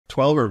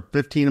12 or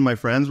 15 of my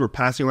friends were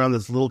passing around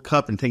this little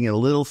cup and taking a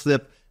little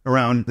sip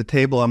around the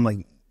table. I'm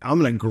like, I'm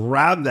going to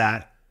grab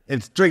that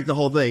and drink the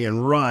whole thing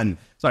and run.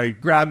 So I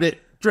grabbed it,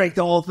 drank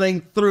the whole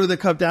thing, threw the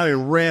cup down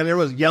and ran. Everyone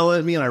was yelling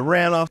at me and I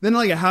ran off. Then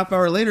like a half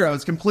hour later, I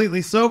was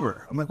completely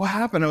sober. I'm like, what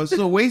happened? I was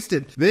so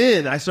wasted.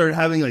 Then I started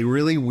having like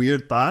really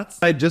weird thoughts.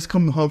 I'd just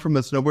come home from a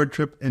snowboard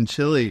trip in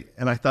Chile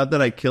and I thought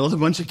that I killed a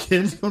bunch of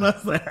kids when I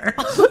was there.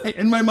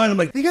 In my mind, I'm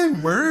like, I think I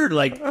murdered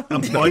like a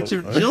bunch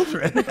of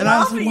children. And I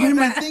was like, why am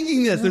I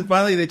thinking this? And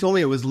finally they told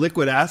me it was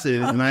liquid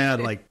acid and I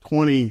had like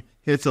 20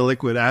 hits of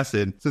liquid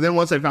acid. So then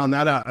once I found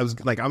that out, I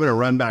was like, I'm going to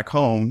run back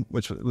home,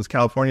 which was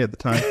California at the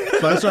time.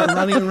 So I started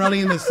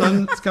running and the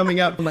sun's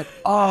coming up. I'm like,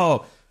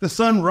 oh, the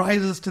sun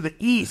rises to the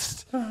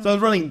east. So I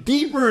was running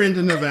deeper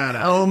into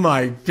Nevada. Oh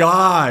my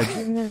God.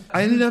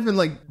 I ended up in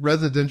like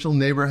residential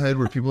neighborhood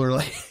where people are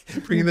like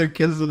bringing their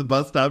kids to the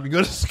bus stop to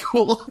go to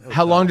school.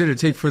 How long did it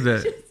take for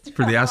the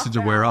acid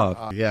to wear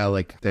off? Yeah,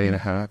 like a day and a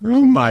half.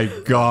 Oh my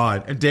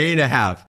God. A day and a half.